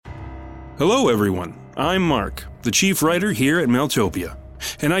Hello everyone, I'm Mark, the chief writer here at Mailtopia,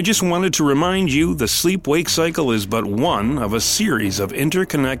 and I just wanted to remind you the sleep-wake cycle is but one of a series of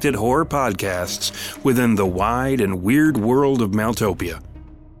interconnected horror podcasts within the wide and weird world of Mailtopia.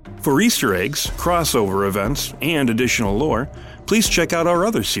 For Easter eggs, crossover events, and additional lore, please check out our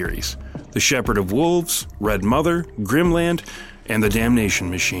other series, The Shepherd of Wolves, Red Mother, Grimland, and The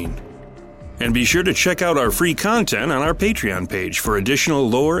Damnation Machine. And be sure to check out our free content on our Patreon page for additional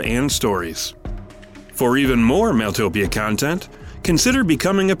lore and stories. For even more Mailtopia content, consider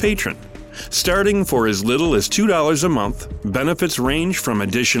becoming a patron. Starting for as little as $2 a month, benefits range from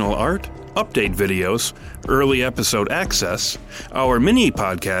additional art, update videos, early episode access, our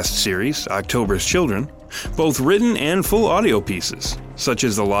mini-podcast series, October's Children, both written and full audio pieces, such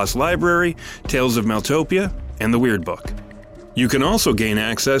as The Lost Library, Tales of Mailtopia, and The Weird Book. You can also gain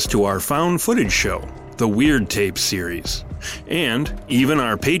access to our found footage show, the Weird Tapes series, and even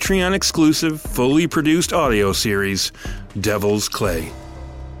our Patreon-exclusive, fully produced audio series, Devil's Clay.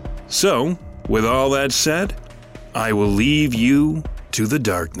 So, with all that said, I will leave you to the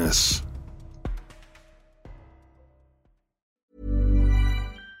darkness.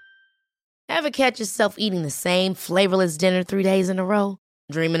 Ever catch yourself eating the same flavorless dinner 3 days in a row?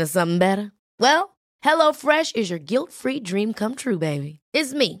 Dreaming of something better? Well, HelloFresh is your guilt-free dream come true, baby.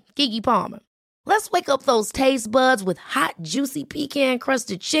 It's me, Keke Palmer. Let's wake up those taste buds with hot, juicy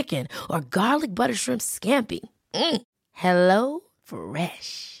pecan-crusted chicken or garlic butter shrimp scampi. Hello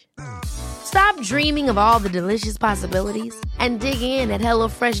Fresh. Stop dreaming of all the delicious possibilities and dig in at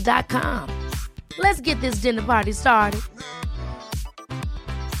HelloFresh.com. Let's get this dinner party started.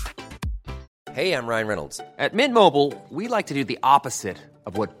 Hey, I'm Ryan Reynolds. At Mint Mobile, we like to do the opposite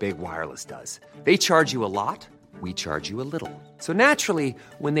of what Big Wireless does. They charge you a lot, we charge you a little. So naturally,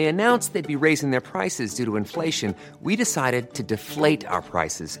 when they announced they'd be raising their prices due to inflation, we decided to deflate our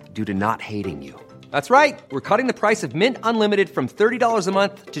prices due to not hating you. That's right. We're cutting the price of Mint Unlimited from $30 a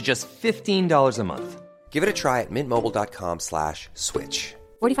month to just $15 a month. Give it a try at mintmobile.com/switch.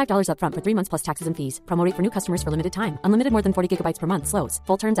 $45 up front for 3 months plus taxes and fees. Promo rate for new customers for limited time. Unlimited more than 40 gigabytes per month. Slows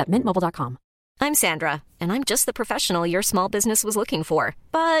full terms at mintmobile.com. I'm Sandra, and I'm just the professional your small business was looking for.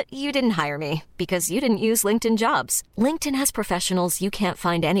 But you didn't hire me because you didn't use LinkedIn Jobs. LinkedIn has professionals you can't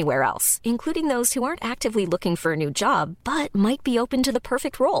find anywhere else, including those who aren't actively looking for a new job, but might be open to the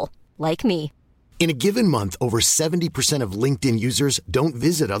perfect role, like me. In a given month, over 70% of LinkedIn users don't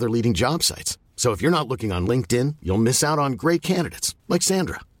visit other leading job sites. So if you're not looking on LinkedIn, you'll miss out on great candidates like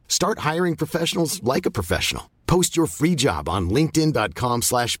Sandra. Start hiring professionals like a professional. Post your free job on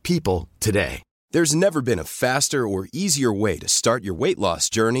linkedin.com/people today. There's never been a faster or easier way to start your weight loss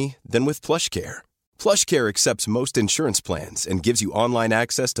journey than with PlushCare. PlushCare accepts most insurance plans and gives you online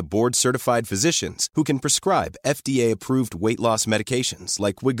access to board-certified physicians who can prescribe FDA-approved weight loss medications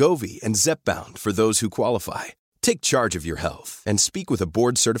like Wegovy and Zepbound for those who qualify. Take charge of your health and speak with a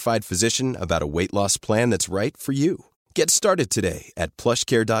board-certified physician about a weight loss plan that's right for you. Get started today at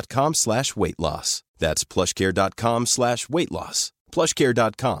plushcare.com/weight loss. That's plushcare.com/weight loss.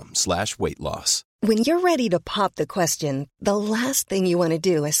 plushcare.com/weight loss. When you're ready to pop the question, the last thing you want to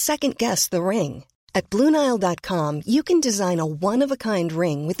do is second-guess the ring. At BlueNile.com, you can design a one-of-a-kind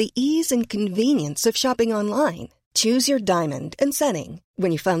ring with the ease and convenience of shopping online. Choose your diamond and setting.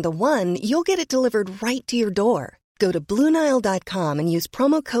 When you find the one, you'll get it delivered right to your door. Go to BlueNile.com and use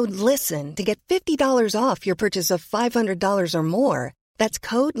promo code LISTEN to get $50 off your purchase of $500 or more. That's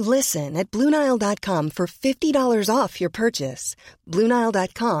code LISTEN at BlueNile.com for $50 off your purchase.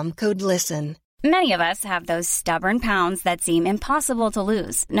 BlueNile.com, code LISTEN. Many of us have those stubborn pounds that seem impossible to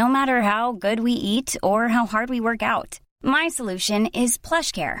lose, no matter how good we eat or how hard we work out. My solution is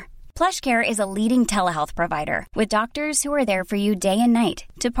PlushCare. PlushCare is a leading telehealth provider with doctors who are there for you day and night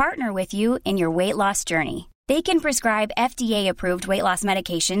to partner with you in your weight loss journey. They can prescribe FDA-approved weight loss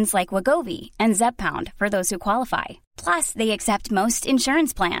medications like Wegovy and Zepbound for those who qualify. Plus, they accept most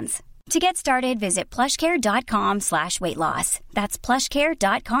insurance plans. To get started, visit plushcare.com/weight loss. That's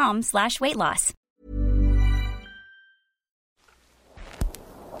plushcare.com/weight loss.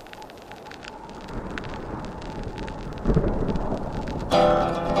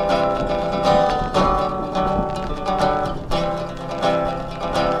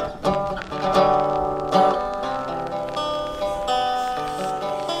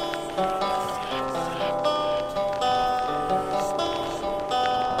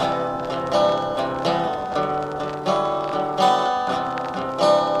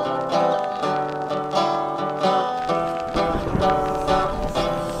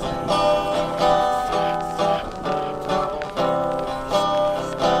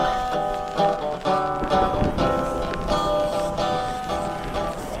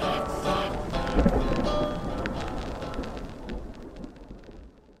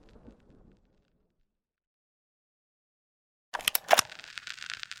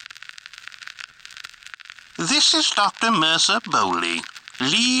 This is Dr. Mercer Bowley,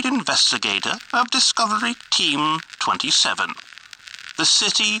 lead investigator of Discovery Team 27. The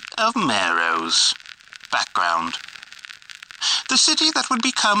City of Merrowes. Background. The city that would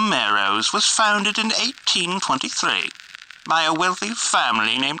become Merrowes was founded in 1823 by a wealthy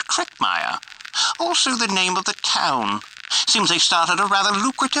family named Crickmire. Also the name of the town. Seems they started a rather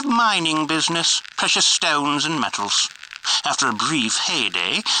lucrative mining business, precious stones and metals. After a brief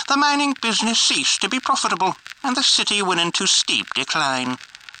heyday, the mining business ceased to be profitable, and the city went into steep decline,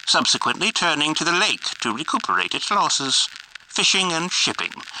 subsequently turning to the lake to recuperate its losses, fishing and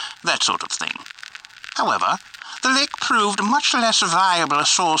shipping, that sort of thing. However, the lake proved much less viable a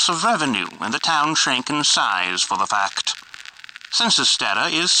source of revenue, and the town shrank in size for the fact. Census data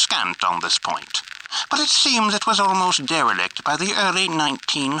is scant on this point, but it seems it was almost derelict by the early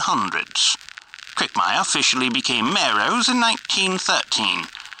 1900s. Crickmire officially became Merrowes in 1913,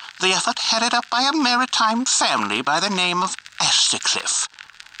 the effort headed up by a maritime family by the name of Estercliff,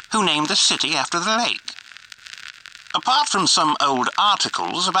 who named the city after the lake. Apart from some old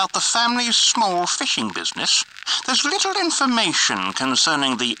articles about the family's small fishing business, there's little information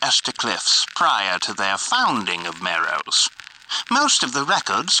concerning the Estercliffs prior to their founding of Merrowes. Most of the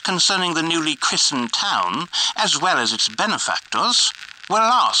records concerning the newly christened town, as well as its benefactors, were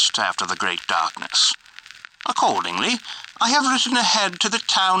lost after the Great Darkness. Accordingly, I have written ahead to the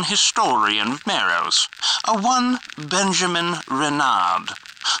town historian of Merrowes, a one Benjamin Renard,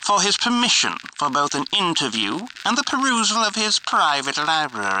 for his permission for both an interview and the perusal of his private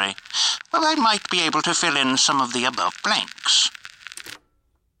library, where I might be able to fill in some of the above blanks.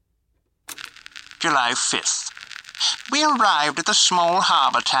 July 5th. We arrived at the small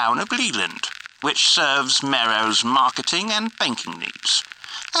harbour town of Leland, which serves Merrowes' marketing and banking needs,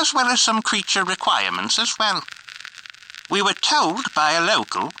 as well as some creature requirements as well. We were told by a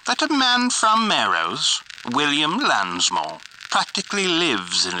local that a man from Merrowes, William Lansmore, practically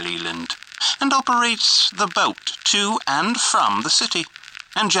lives in Leland and operates the boat to and from the city,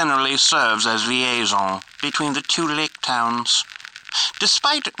 and generally serves as liaison between the two lake towns.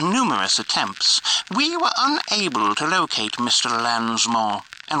 Despite numerous attempts, we were unable to locate Mr. Lansmore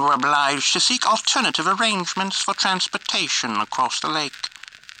and were obliged to seek alternative arrangements for transportation across the lake.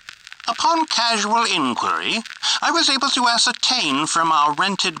 Upon casual inquiry, I was able to ascertain from our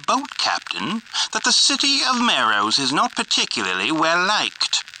rented boat captain that the city of Merrowes is not particularly well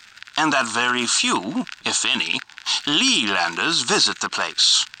liked, and that very few, if any, Leelanders visit the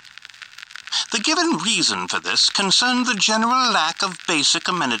place. The given reason for this concerned the general lack of basic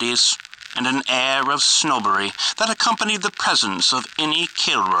amenities and an air of snobbery that accompanied the presence of Innie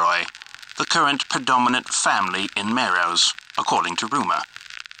Kilroy, the current predominant family in Merrowes, according to rumour,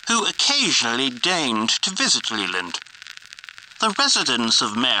 who occasionally deigned to visit Leland. The residents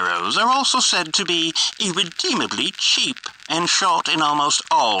of Merrowes are also said to be irredeemably cheap and short in almost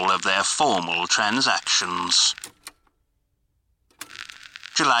all of their formal transactions.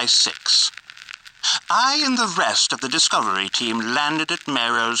 July 6. I and the rest of the Discovery team landed at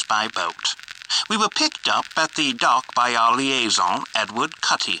Merrowes by boat. We were picked up at the dock by our liaison, Edward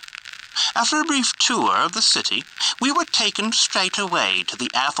Cutty. After a brief tour of the city, we were taken straight away to the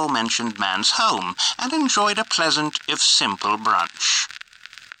aforementioned man's home and enjoyed a pleasant, if simple, brunch.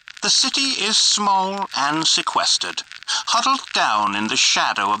 The city is small and sequestered, huddled down in the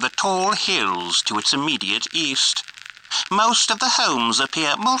shadow of the tall hills to its immediate east. Most of the homes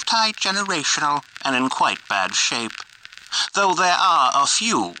appear multi-generational and in quite bad shape, though there are a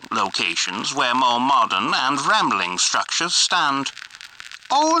few locations where more modern and rambling structures stand.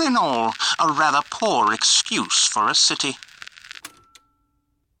 All in all, a rather poor excuse for a city.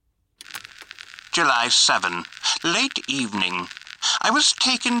 July 7. Late evening. I was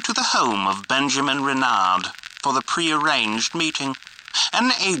taken to the home of Benjamin Renard for the pre-arranged meeting.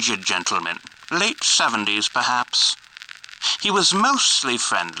 An aged gentleman, late 70s perhaps. He was mostly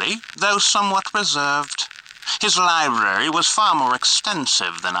friendly, though somewhat reserved. His library was far more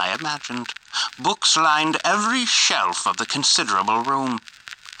extensive than I imagined. Books lined every shelf of the considerable room.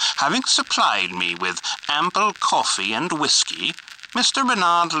 Having supplied me with ample coffee and whiskey, Mr.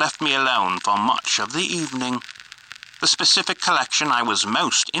 Renard left me alone for much of the evening. The specific collection I was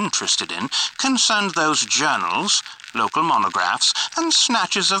most interested in concerned those journals, local monographs, and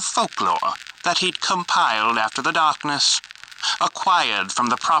snatches of folklore that he'd compiled after the darkness, acquired from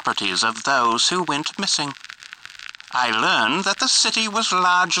the properties of those who went missing. I learned that the city was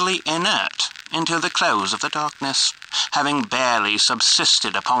largely inert until the close of the darkness, having barely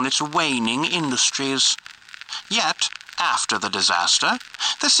subsisted upon its waning industries. Yet, After the disaster,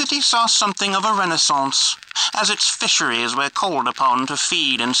 the city saw something of a renaissance, as its fisheries were called upon to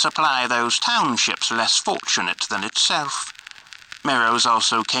feed and supply those townships less fortunate than itself. Merrows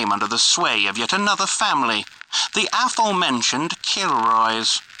also came under the sway of yet another family, the aforementioned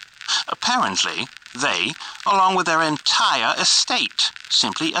Kilroys. Apparently, they, along with their entire estate,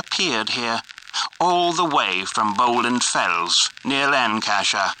 simply appeared here, all the way from Bowland Fells, near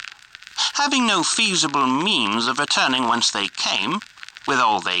Lancashire. Having no feasible means of returning whence they came, with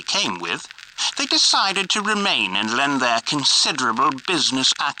all they came with, they decided to remain and lend their considerable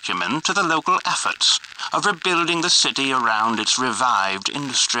business acumen to the local efforts of rebuilding the city around its revived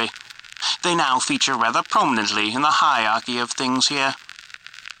industry. They now feature rather prominently in the hierarchy of things here.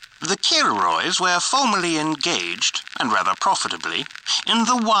 The Kilroys were formerly engaged, and rather profitably, in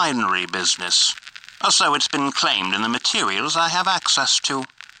the winery business, or so it's been claimed in the materials I have access to.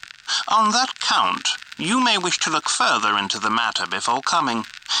 On that count, you may wish to look further into the matter before coming,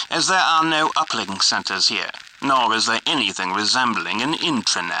 as there are no uplink centers here, nor is there anything resembling an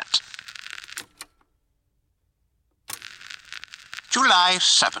intranet. July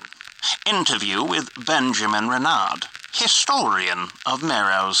 7. Interview with Benjamin Renard, historian of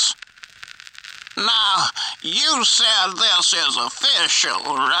Merrows. Now, you said this is official,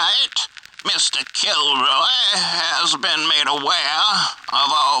 right? Mr. Kilroy has been made aware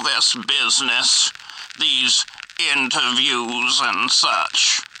of all this business, these interviews and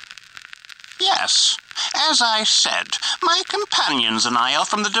such. Yes, as I said, my companions and I are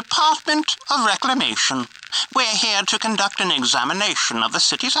from the Department of Reclamation. We're here to conduct an examination of the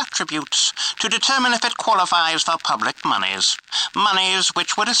city's attributes to determine if it qualifies for public monies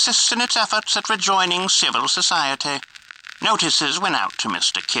which would assist in its efforts at rejoining civil society. Notices went out to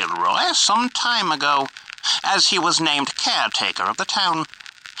Mr. Kilroy some time ago, as he was named caretaker of the town.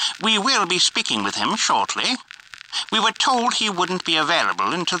 We will be speaking with him shortly. We were told he wouldn't be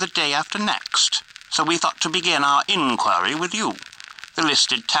available until the day after next, so we thought to begin our inquiry with you, the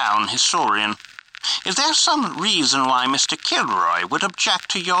listed town historian. Is there some reason why Mr. Kilroy would object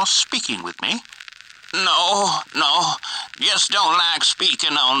to your speaking with me? No, just don't like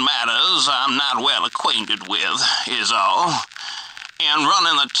speaking on matters I'm not well acquainted with, is all. And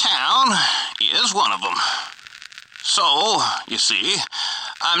running the town is one of them. So, you see,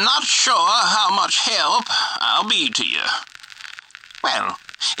 I'm not sure how much help I'll be to you. Well,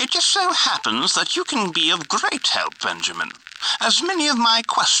 it just so happens that you can be of great help, Benjamin, as many of my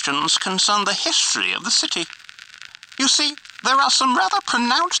questions concern the history of the city. You see, there are some rather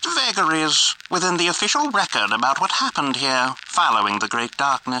pronounced vagaries within the official record about what happened here following the Great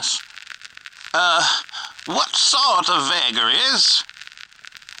Darkness. What sort of vagaries?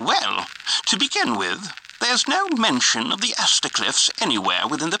 Well, to begin with, there's no mention of the Astorcliffs anywhere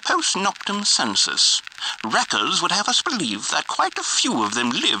within the post-noctum census. Records would have us believe that quite a few of them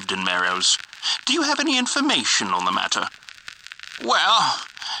lived in Merrows. Do you have any information on the matter? Well,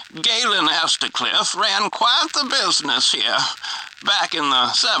 Galen Astorcliffe ran quite the business here. Back in the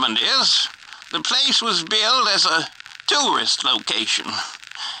 70s, the place was billed as a tourist location.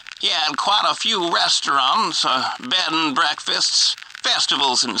 He had quite a few restaurants, bed and breakfasts,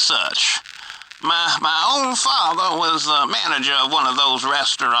 festivals and such. My own father was the manager of one of those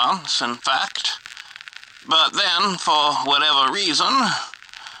restaurants, in fact. But then, for whatever reason,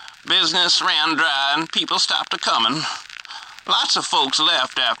 business ran dry and people stopped a-coming. Lots of folks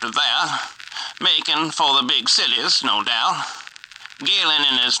left after that, making for the big cities, no doubt. Galen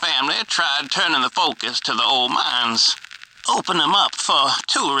and his family tried turning the focus to the old mines, open them up for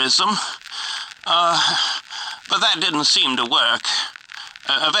tourism, but that didn't seem to work.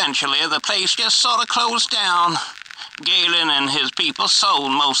 Eventually, the place just sort of closed down. Galen and his people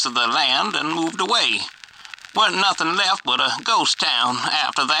sold most of the land and moved away. Wasn't nothing left but a ghost town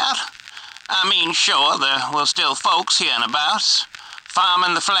after that. I mean, sure, there were still folks here and abouts,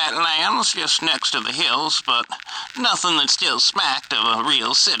 farming the flat lands just next to the hills, but nothing that still smacked of a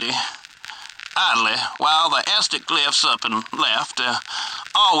real city. Oddly, while the Astorcliffs up and left, there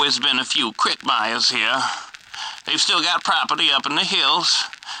always been a few Crickmeyers here. They've still got property up in the hills,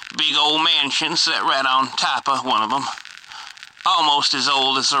 big old mansion set right on top of one of them, almost as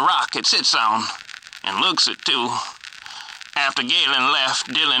old as the rock it sits on, and looks it too. After Galen left,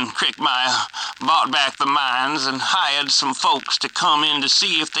 Dylan Crickmeyer bought back the mines and hired some folks to come in to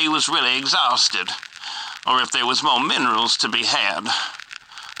see if they was really exhausted, or if there was more minerals to be had.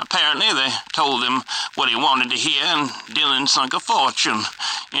 Apparently, they told him what he wanted to hear, and Dylan sunk a fortune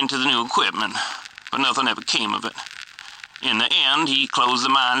into the new equipment, but nothing ever came of it. In the end, he closed the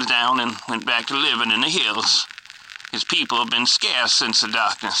mines down and went back to living in the hills. His people have been scarce since the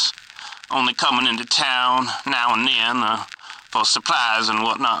darkness. only coming into town now and then for supplies and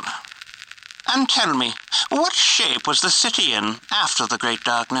whatnot. And tell me, what shape was the city in after the Great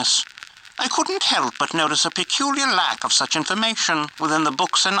Darkness? I couldn't help but notice a peculiar lack of such information within the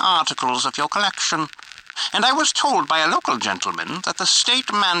books and articles of your collection. And I was told by a local gentleman that the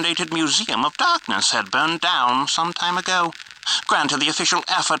state-mandated Museum of Darkness had burned down some time ago. Granted, the official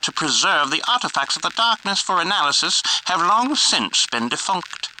effort to preserve the artifacts of the darkness for analysis have long since been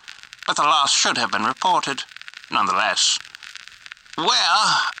defunct, but the loss should have been reported, nonetheless. Well,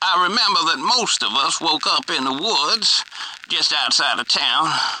 I remember that most of us woke up in the woods, just outside of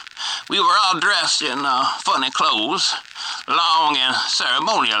town. We were all dressed in funny clothes, long and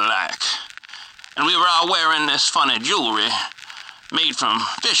ceremonial-like. And we were all wearing this funny jewelry made from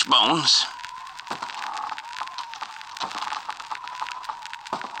fish bones.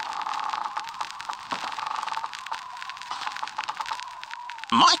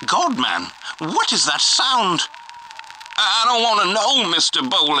 My God, man, what is that sound? I don't want to know, Mr.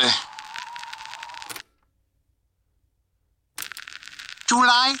 Bowley.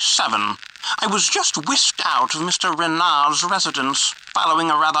 July 7. I was just whisked out of Mr. Renard's residence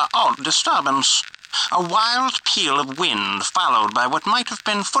following a rather odd disturbance. A wild peal of wind followed by what might have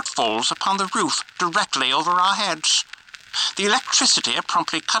been footfalls upon the roof directly over our heads. The electricity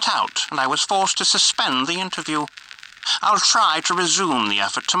promptly cut out, and I was forced to suspend the interview. I'll try to resume the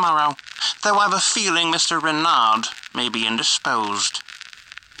effort tomorrow, though I've a feeling Mr. Renard may be indisposed.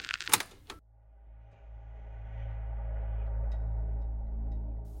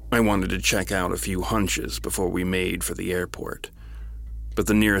 I wanted to check out a few hunches before we made for the airport, but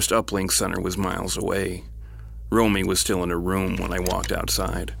the nearest uplink center was miles away. Romy was still in her room when I walked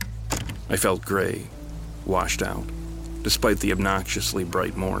outside. I felt gray, washed out, despite the obnoxiously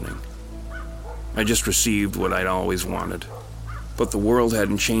bright morning. I just received what I'd always wanted, but the world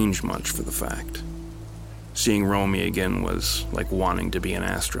hadn't changed much for the fact. Seeing Romy again was like wanting to be an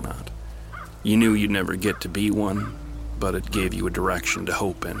astronaut. You knew you'd never get to be one, but it gave you a direction to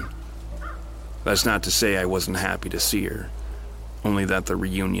hope in. That's not to say I wasn't happy to see her, only that the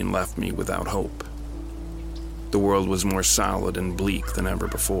reunion left me without hope. The world was more solid and bleak than ever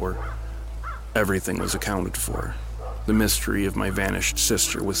before. Everything was accounted for. The mystery of my vanished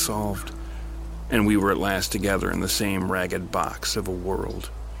sister was solved, and we were at last together in the same ragged box of a world.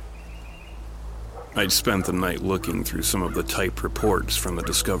 I'd spent the night looking through some of the typed reports from the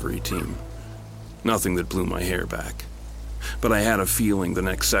Discovery team. Nothing that blew my hair back, but I had a feeling the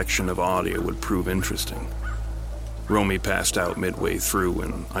next section of audio would prove interesting. Romy passed out midway through,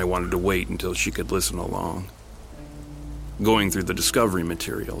 and I wanted to wait until she could listen along. Going through the Discovery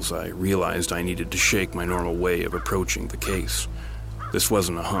materials, I realized I needed to shake my normal way of approaching the case. This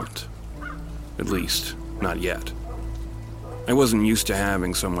wasn't a hunt. At least, not yet. I wasn't used to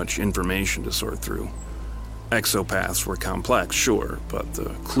having so much information to sort through. Exopaths were complex, sure, but the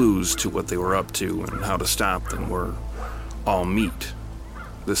clues to what they were up to and how to stop them were all meat.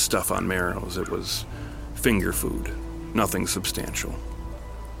 This stuff on Marrows, it was finger food, nothing substantial.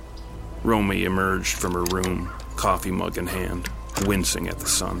 Romy emerged from her room, coffee mug in hand, wincing at the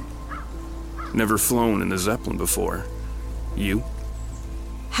sun. Never flown in a Zeppelin before. You?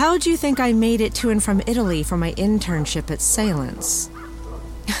 How'd you think I made it to and from Italy for my internship at Salence?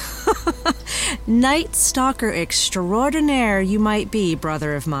 Night stalker extraordinaire you might be,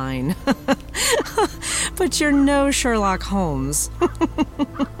 brother of mine. But you're no Sherlock Holmes.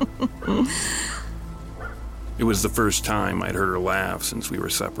 It was the first time I'd heard her laugh since we were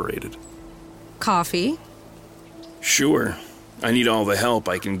separated. Coffee? Sure. I need all the help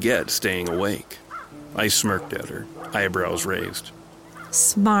I can get staying awake. I smirked at her, eyebrows raised.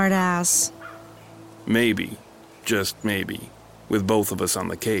 Smartass. Maybe, just maybe, with both of us on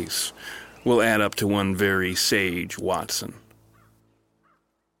the case, we'll add up to one very sage Watson.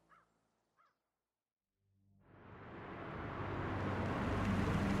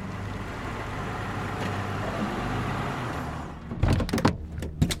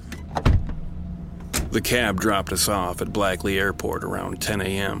 The cab dropped us off at Blackley Airport around 10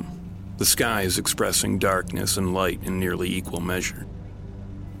 a.m., the skies expressing darkness and light in nearly equal measure.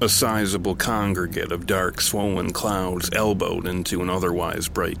 A sizable congregate of dark, swollen clouds elbowed into an otherwise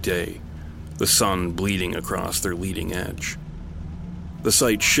bright day, the sun bleeding across their leading edge. The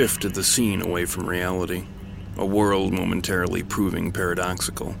sight shifted the scene away from reality, a world momentarily proving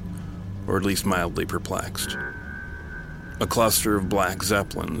paradoxical, or at least mildly perplexed. A cluster of black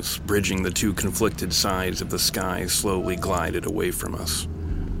zeppelins, bridging the two conflicted sides of the sky, slowly glided away from us.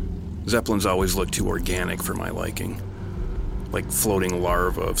 Zeppelins always looked too organic for my liking, like floating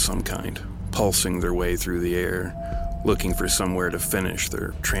larvae of some kind, pulsing their way through the air, looking for somewhere to finish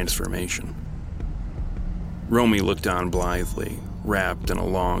their transformation. Romy looked on blithely, wrapped in a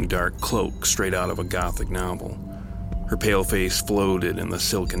long, dark cloak straight out of a Gothic novel. Her pale face floated in the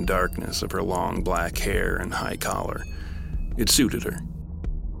silken darkness of her long black hair and high collar. It suited her.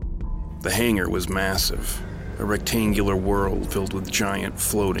 The hangar was massive, a rectangular world filled with giant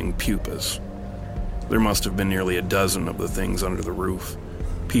floating pupas. There must have been nearly a dozen of the things under the roof,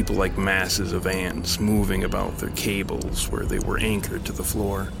 people like masses of ants moving about their cables where they were anchored to the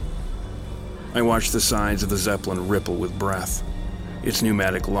floor. I watched the sides of the Zeppelin ripple with breath, its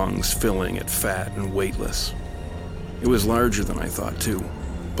pneumatic lungs filling it fat and weightless. It was larger than I thought, too,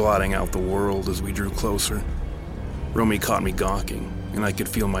 blotting out the world as we drew closer. Romy caught me gawking, and I could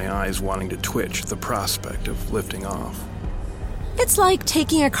feel my eyes wanting to twitch at the prospect of lifting off. It's like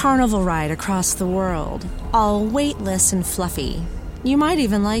taking a carnival ride across the world, all weightless and fluffy. You might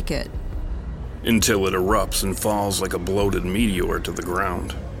even like it. Until it erupts and falls like a bloated meteor to the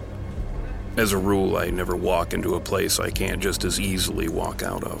ground. As a rule, I never walk into a place I can't just as easily walk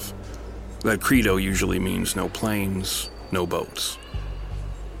out of. That credo usually means no planes, no boats.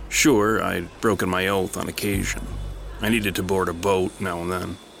 Sure, I'd broken my oath on occasion. I needed to board a boat now and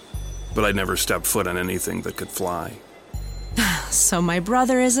then, but I'd never stepped foot on anything that could fly. So my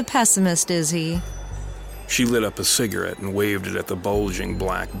brother is a pessimist, is he? She lit up a cigarette and waved it at the bulging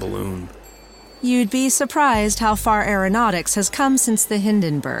black balloon. You'd be surprised how far aeronautics has come since the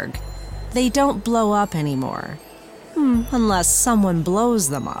Hindenburg. They don't blow up anymore. Unless someone blows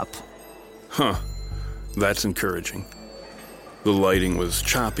them up. Huh. That's encouraging. The lighting was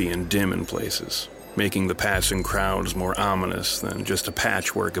choppy and dim in places, making the passing crowds more ominous than just a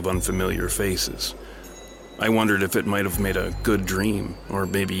patchwork of unfamiliar faces. I wondered if it might have made a good dream, or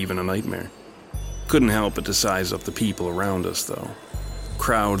maybe even a nightmare. Couldn't help but to size up the people around us, though.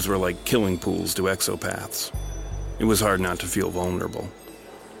 Crowds were like killing pools to exopaths. It was hard not to feel vulnerable.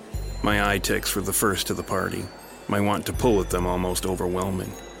 My eye ticks were the first to the party, my want to pull at them almost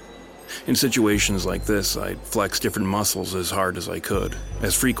overwhelming. In situations like this, I'd flex different muscles as hard as I could,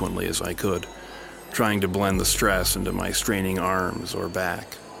 as frequently as I could, trying to blend the stress into my straining arms or back.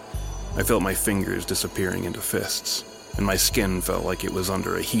 I felt my fingers disappearing into fists, and my skin felt like it was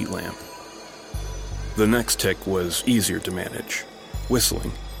under a heat lamp. The next tick was easier to manage,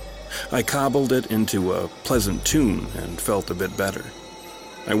 whistling. I cobbled it into a pleasant tune and felt a bit better.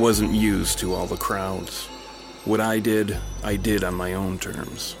 I wasn't used to all the crowds. What I did on my own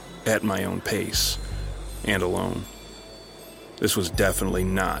terms, at my own pace, and alone. This was definitely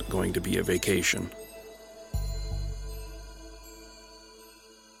not going to be a vacation.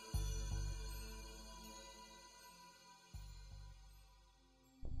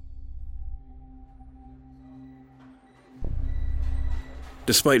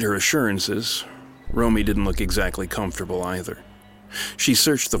 Despite her assurances, Romy didn't look exactly comfortable either. She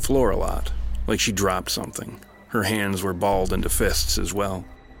searched the floor a lot, like she dropped something. Her hands were balled into fists as well.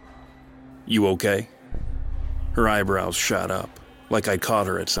 "You okay?" Her eyebrows shot up, like I'd caught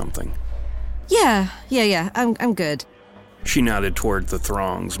her at something. Yeah, I'm good. She nodded toward the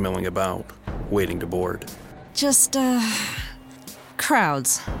throngs milling about, waiting to board. Just,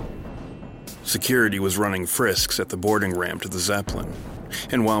 crowds. Security was running frisks at the boarding ramp to the Zeppelin,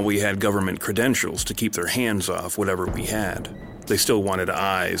 and while we had government credentials to keep their hands off whatever we had, they still wanted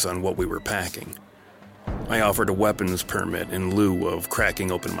eyes on what we were packing. I offered a weapons permit in lieu of cracking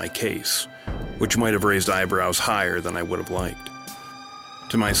open my case, which might have raised eyebrows higher than I would have liked.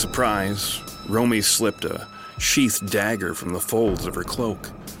 To my surprise, Romy slipped a sheathed dagger from the folds of her cloak,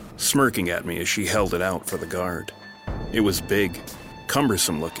 smirking at me as she held it out for the guard. It was big,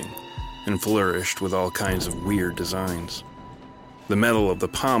 cumbersome looking, and flourished with all kinds of weird designs. The metal of the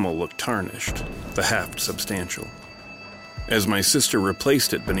pommel looked tarnished, the haft substantial. As my sister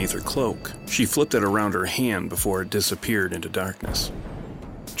replaced it beneath her cloak, she flipped it around her hand before it disappeared into darkness.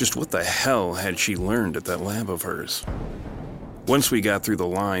 Just what the hell had she learned at that lab of hers? Once we got through the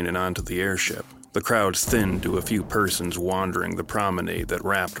line and onto the airship, the crowds thinned to a few persons wandering the promenade that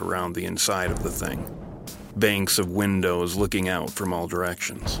wrapped around the inside of the thing. Banks of windows looking out from all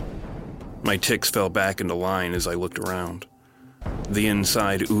directions. My ticks fell back into line as I looked around. The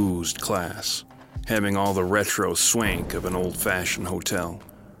inside oozed class, having all the retro swank of an old-fashioned hotel,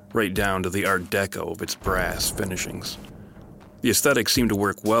 right down to the Art Deco of its brass finishings. The aesthetic seemed to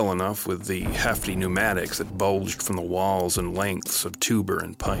work well enough with the hefty pneumatics that bulged from the walls and lengths of tuber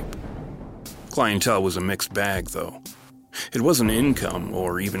and pipe. Clientele was a mixed bag, though. It wasn't income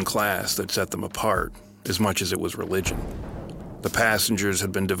or even class that set them apart, as much as it was religion. The passengers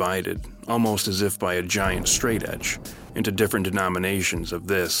had been divided, almost as if by a giant straightedge, into different denominations of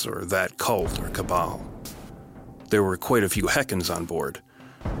this or that cult or cabal. there were quite a few Heckans on board.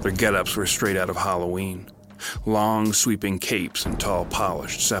 Their get-ups were straight out of Halloween. Long, sweeping capes and tall,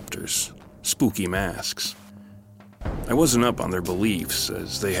 polished scepters. Spooky masks. I wasn't up on their beliefs,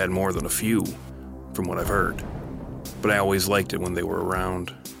 as they had more than a few, from what I've heard. But I always liked it when they were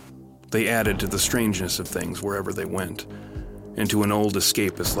around. They added to the strangeness of things wherever they went. And to an old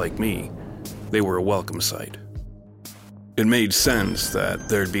escapist like me, they were a welcome sight. It made sense that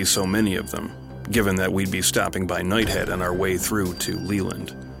there'd be so many of them, given that we'd be stopping by Nighthead on our way through to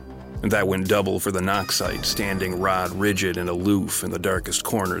Leland. And that went double for the Noxite, standing rod rigid and aloof in the darkest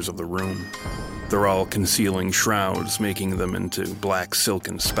corners of the room. They're all concealing shrouds, making them into black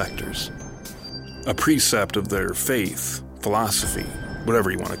silken specters. A precept of their faith, philosophy,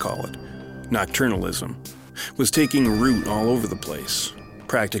 whatever you want to call it, nocturnalism, was taking root all over the place,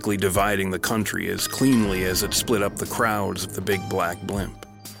 practically dividing the country as cleanly as it split up the crowds of the big black blimp.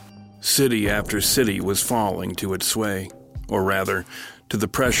 City after city was falling to its sway, or rather, to the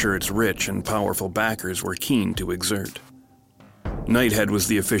pressure its rich and powerful backers were keen to exert. Nighthead was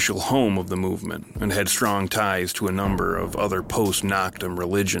the official home of the movement and had strong ties to a number of other post-Noctum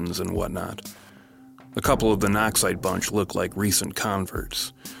religions and whatnot. A couple of the Noxite bunch looked like recent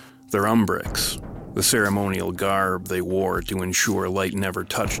converts. Their umbrics, the ceremonial garb they wore to ensure light never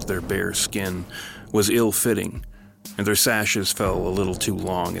touched their bare skin, was ill-fitting, and their sashes fell a little too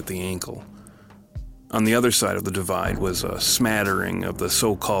long at the ankle. On the other side of the divide was a smattering of the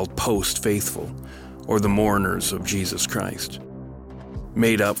so-called post-faithful, or the mourners of Jesus Christ,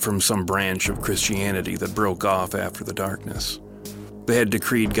 made up from some branch of Christianity that broke off after the darkness. They had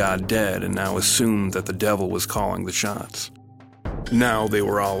decreed God dead and now assumed that the devil was calling the shots. Now they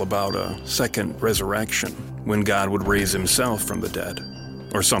were all about a second resurrection, when God would raise himself from the dead,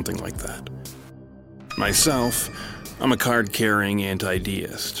 or something like that. Myself, I'm a card-carrying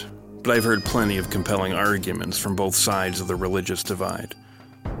anti-deist, but I've heard plenty of compelling arguments from both sides of the religious divide.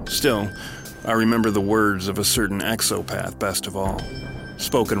 Still, I remember the words of a certain exopath best of all,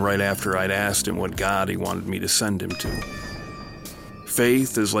 spoken right after I'd asked him what god he wanted me to send him to.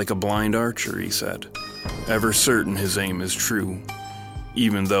 Faith is like a blind archer, he said, ever certain his aim is true,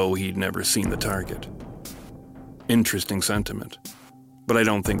 even though he'd never seen the target. Interesting sentiment, but I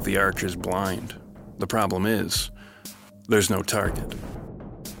don't think the archer's blind. The problem is, there's no target.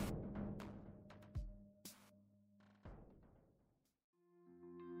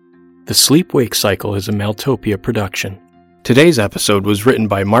 The Sleep-Wake Cycle is a Maeltopia production. Today's episode was written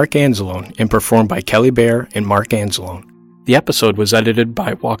by Mark Anzalone and performed by Kelly Baer and Mark Anzalone. The episode was edited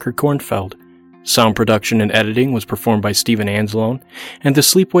by Walker Kornfeld. Sound production and editing was performed by Steven Anzalone, and the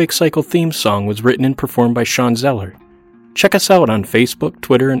Sleep-Wake Cycle theme song was written and performed by Sean Zeller. Check us out on Facebook,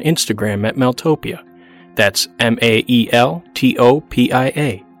 Twitter, and Instagram at Maeltopia. That's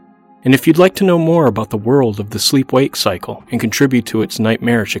Maeltopia. And if you'd like to know more about the world of the Sleep-Wake Cycle and contribute to its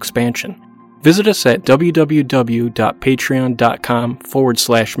nightmarish expansion, visit us at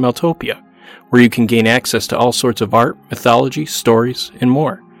www.patreon.com/Maeltopia, where you can gain access to all sorts of art, mythology, stories, and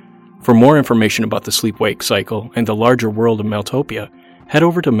more. For more information about the Sleep-Wake Cycle and the larger world of Maeltopia, head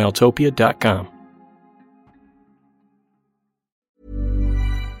over to maeltopia.com.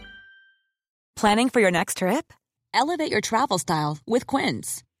 Planning for your next trip? Elevate your travel style with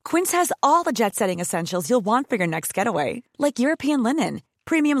Quince. Quince has all the jet-setting essentials you'll want for your next getaway, like European linen,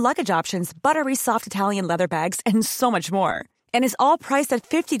 premium luggage options, buttery soft Italian leather bags, and so much more. And is all priced at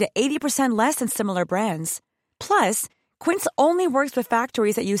 50 to 80% less than similar brands. Plus, Quince only works with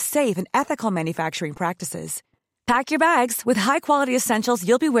factories that use safe and ethical manufacturing practices. Pack your bags with high-quality essentials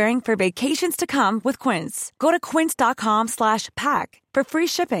you'll be wearing for vacations to come with Quince. Go to quince.com/pack for free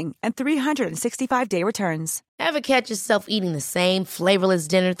shipping and 365-day returns. Ever catch yourself eating the same flavorless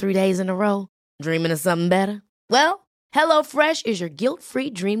dinner 3 days in a row? Dreaming of something better? Well, HelloFresh is your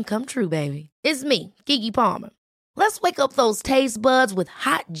guilt-free dream come true, baby. It's me, Keke Palmer. Let's wake up those taste buds with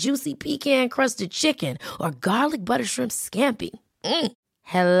hot, juicy pecan-crusted chicken or garlic butter shrimp scampi.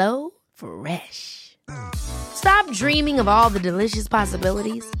 Hello Fresh. Stop dreaming of all the delicious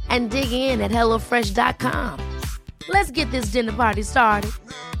possibilities and dig in at HelloFresh.com. Let's get this dinner party started.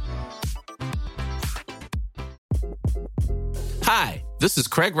 Hi, this is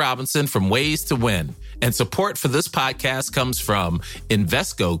Craig Robinson from Ways to Win, and support for this podcast comes from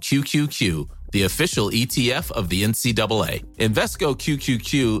Invesco QQQ, the official ETF of the NCAA. Invesco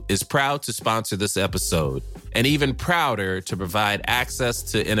QQQ is proud to sponsor this episode, and even prouder to provide access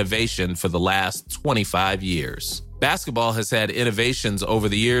to innovation for the last 25 years. Basketball has had innovations over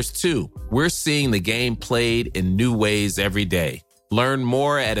the years, too. We're seeing the game played in new ways every day. Learn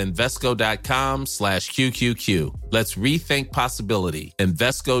more at Invesco.com/QQQ. Let's rethink possibility.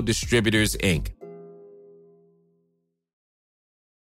 Invesco Distributors, Inc.